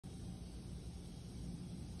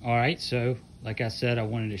All right, so like I said, I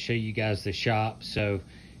wanted to show you guys the shop. So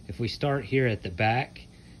if we start here at the back,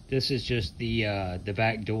 this is just the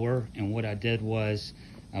back door, and what I did was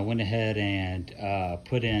I went ahead and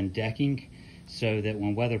put in decking so that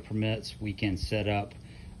when weather permits, we can set up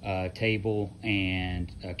a table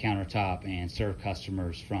and a countertop and serve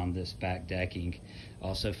customers from this back decking.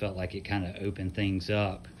 Also felt like it kind of opened things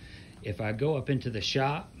up. If I go up into the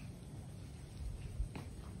shop,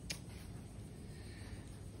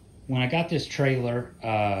 when I got this trailer,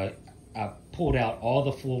 I pulled out all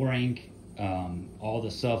the flooring, all the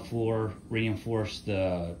subfloor, reinforced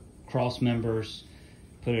the cross members,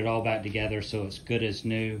 put it all back together so it's good as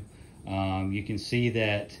new. You can see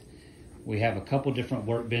that we have a couple different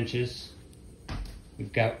workbenches.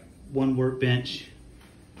 We've got one workbench,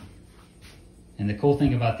 and the cool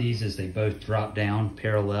thing about these is they both drop down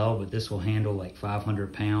parallel, but this will handle like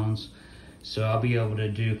 500 pounds. So I'll be able to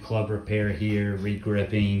do club repair here,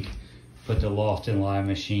 re-gripping, put the loft and lie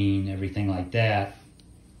machine, everything like that.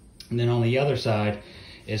 And then on the other side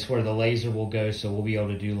is where the laser will go, so we'll be able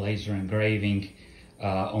to do laser engraving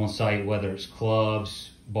on site, whether it's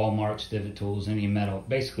clubs, ball marks, divot tools, any metal,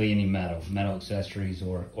 basically any metal accessories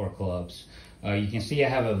or clubs. You can see I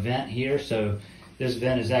have a vent here, so this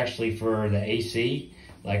vent is actually for the AC.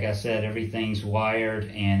 Like I said, everything's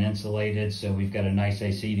wired and insulated, so we've got a nice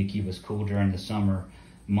AC to keep us cool during the summer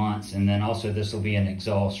months. And then also this will be an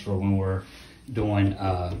exhaust for when we're doing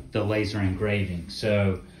the laser engraving.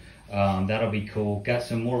 So that'll be cool. Got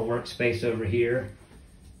some more workspace over here.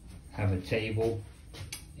 Have a table,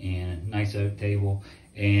 and nice oak table.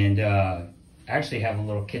 And actually have a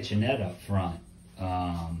little kitchenette up front.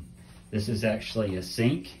 This is actually a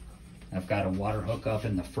sink. I've got a water hookup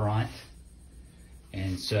in the front.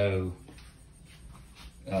 And so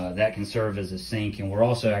that can serve as a sink, and we're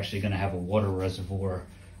also actually going to have a water reservoir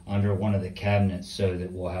under one of the cabinets so that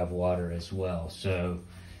we'll have water as well. So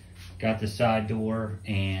got the side door,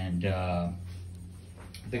 and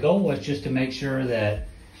the goal was just to make sure that,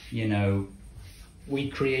 you know, we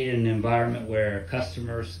created an environment where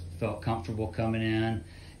customers felt comfortable coming in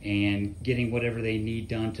and getting whatever they need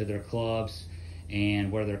done to their clubs,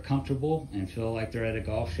 and where they're comfortable and feel like they're at a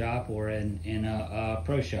golf shop or in a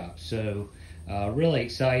pro shop. So really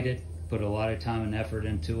excited, put a lot of time and effort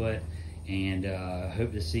into it, and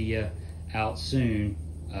hope to see you out soon.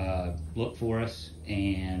 Look for us,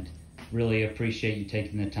 and really appreciate you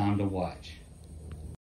taking the time to watch.